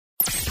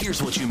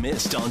Here's what you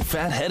missed on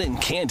Phathead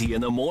and Cande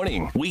in the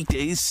morning.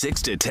 Weekdays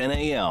 6 to 10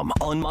 a.m.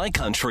 on My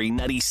Country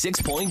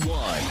 96.1.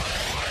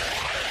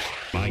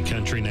 My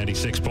Country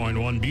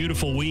 96.1.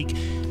 Beautiful week.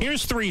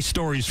 Here's 3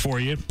 stories for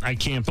you. I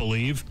can't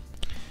believe.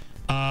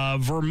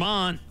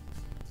 Vermont,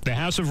 the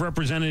House of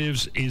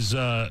Representatives is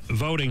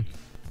voting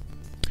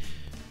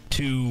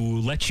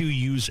to let you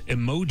use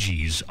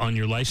emojis on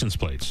your license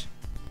plates.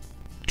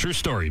 True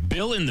story.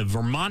 Bill in the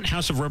Vermont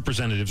House of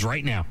Representatives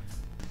right now,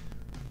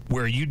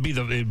 where it'd be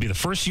the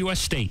first U.S.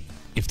 state,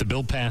 if the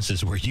bill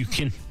passes, where you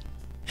can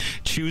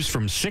choose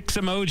from 6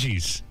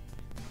 emojis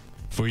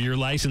for your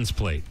license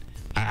plate.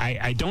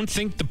 I don't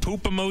think the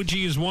poop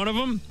emoji is one of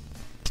them.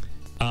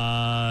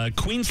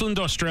 Queensland,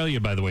 Australia,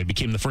 by the way,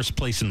 became the first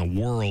place in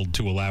the world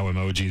to allow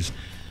emojis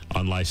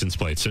on license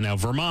plates. So now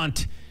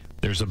Vermont,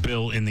 there's a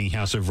bill in the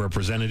House of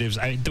Representatives.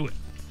 I don't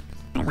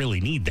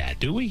really need that,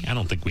 do we? I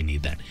don't think we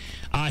need that.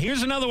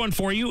 Here's another one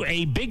for you.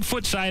 A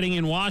Bigfoot sighting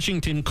in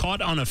Washington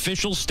caught on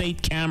official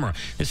state camera.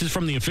 This is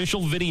from the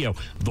official video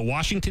of the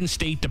Washington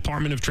State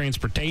Department of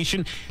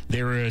Transportation.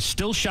 There are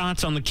still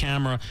shots on the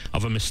camera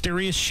of a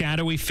mysterious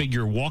shadowy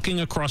figure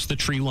walking across the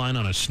tree line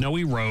on a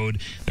snowy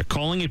road. They're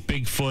calling it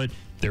Bigfoot.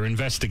 They're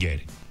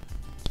investigating.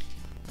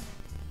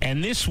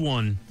 And this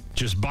one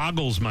just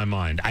boggles my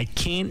mind. I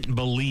can't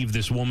believe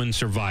this woman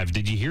survived.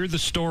 Did you hear the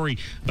story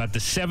about the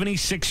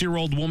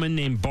 76-year-old woman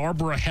named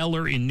Barbara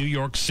Heller in New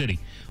York City?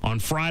 On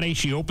Friday,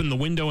 she opened the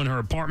window in her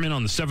apartment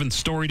on the 7th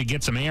story to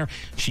get some air.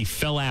 She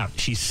fell out.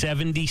 She's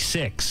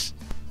 76.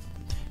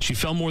 She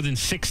fell more than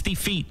 60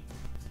 feet.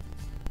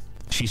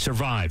 She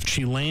survived.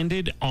 She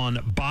landed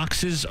on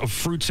boxes of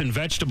fruits and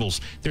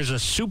vegetables. There's a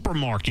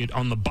supermarket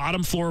on the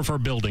bottom floor of her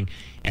building,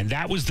 and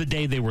that was the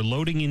day they were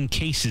loading in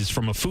cases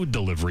from a food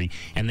delivery,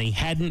 and they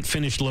hadn't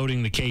finished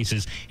loading the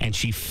cases, and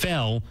she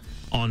fell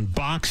on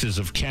boxes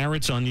of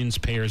carrots, onions,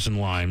 pears,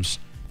 and limes.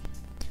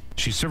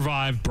 She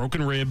survived.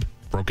 Broken rib,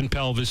 broken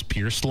pelvis,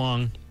 pierced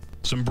lung,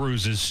 some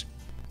bruises.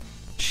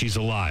 She's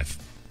alive.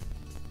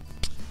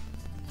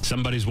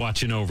 Somebody's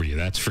watching over you,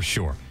 that's for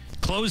sure.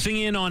 Closing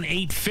in on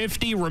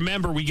 8:50.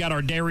 Remember, we got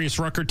our Darius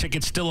Rucker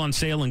tickets still on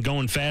sale and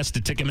going fast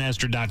at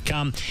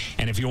Ticketmaster.com.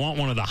 And if you want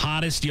one of the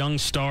hottest young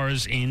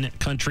stars in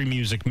country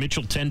music,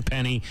 Mitchell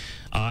Tenpenny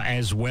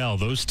as well.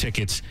 Those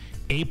tickets,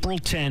 April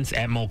 10th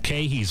at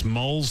Mulcahy's,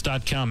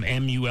 Mulls.com,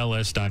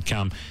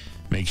 MULS.com.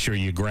 Make sure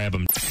you grab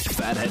them.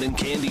 Phathead and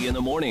Cande in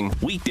the morning.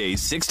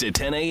 Weekdays 6 to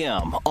 10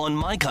 a.m. on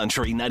My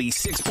Country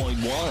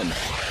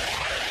 96.1.